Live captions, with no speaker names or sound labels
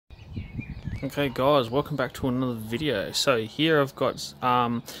Okay guys, welcome back to another video. So here I've got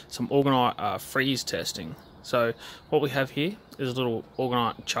some Orgonite freeze testing. So what we have here is a little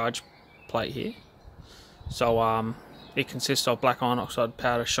Orgonite charge plate here. So it consists of black iron oxide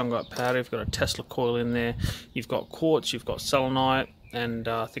powder, shungite powder. You've got a Tesla coil in there. You've got quartz, you've got selenite, and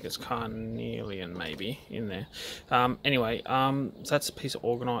I think it's carnelian maybe in there. Anyway, so that's a piece of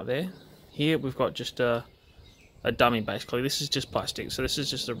Orgonite there. Here we've got just a dummy basically. This is just plastic, so this is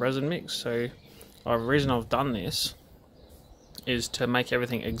just a resin mix. So the reason I've done this is to make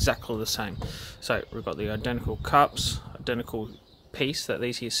everything exactly the same. So we've got the identical cups, identical piece that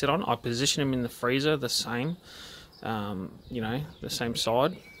these here sit on. I position them in the freezer the same, you know, the same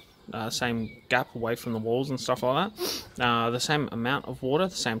side, same gap away from the walls and stuff like that. The same amount of water,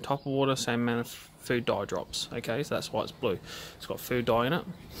 the same type of water, same amount of food dye drops. Okay, so that's why it's blue. It's got food dye in it.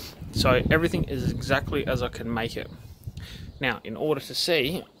 So everything is exactly as I can make it. Now, in order to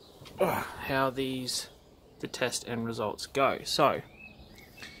see how the test and results go, so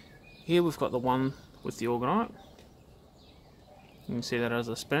here we've got the one with the Orgonite. You can see that as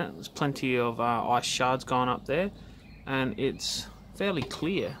I spin it. There's plenty of ice shards going up there, and it's fairly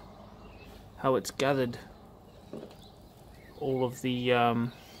clear how it's gathered all of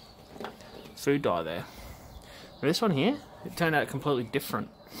the food dye there. Now this one here, it turned out completely different.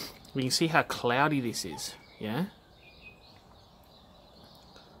 We can see how cloudy this is, yeah?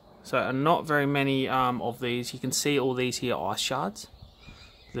 So not very many of these. You can see all these here ice shards,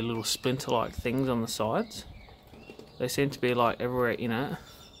 the little splinter-like things on the sides. They seem to be like everywhere in it,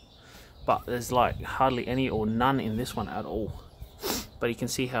 but there's like hardly any or none in this one at all. But you can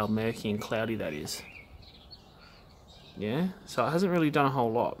see how murky and cloudy that is. Yeah, so it hasn't really done a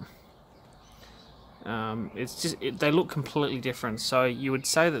whole lot. It's just they look completely different. So you would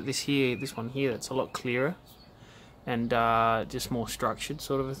say that this one here, that's a lot clearer and just more structured,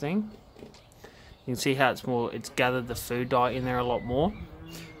 sort of a thing. You can see how it's gathered the food dye in there a lot more.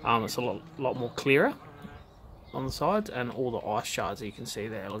 It's a lot more clearer on the sides, and all the ice shards that you can see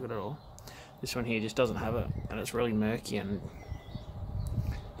there. Look at it all. This one here just doesn't have it, and it's really murky and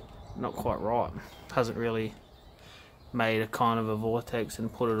not quite right. Hasn't really made a kind of a vortex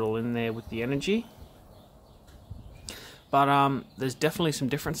and put it all in there with the energy. But there's definitely some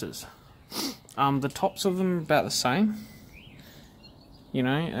differences. The tops of them are about the same. You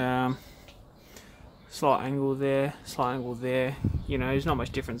know, slight angle there, slight angle there. You know, there's not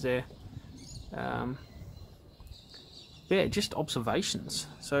much difference there. Yeah, just observations.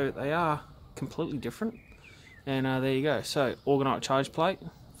 So they are completely different. And there you go. So Orgonite charge plate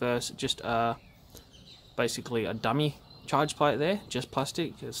versus just basically a dummy charge plate there, just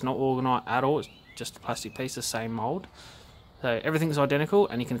plastic. It's not Orgonite at all. It's just a plastic piece, the same mold. So everything's identical,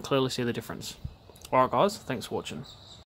 and you can clearly see the difference. Alright guys, thanks for watching.